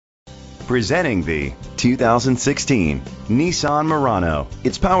Presenting the 2016 Nissan Murano.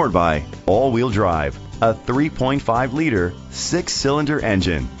 It's powered by all-wheel drive, a 3.5-liter, 6-cylinder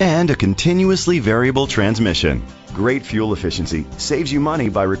engine, and a continuously variable transmission. Great fuel efficiency saves you money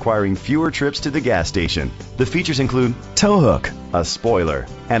by requiring fewer trips to the gas station. The features include tow hook, a spoiler,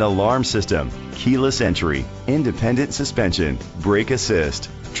 an alarm system, keyless entry, independent suspension, brake assist,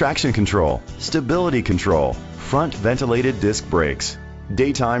 traction control, stability control, front ventilated disc brakes,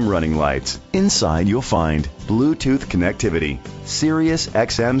 daytime running lights. Inside you'll find Bluetooth connectivity, Sirius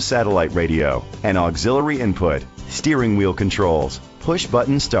XM satellite radio, an auxiliary input, steering wheel controls, push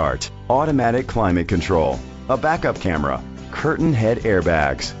button start, automatic climate control, a backup camera, curtain head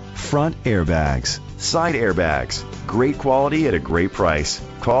airbags, front airbags, side airbags. Great quality at a great price.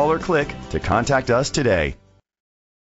 Call or click to contact us today.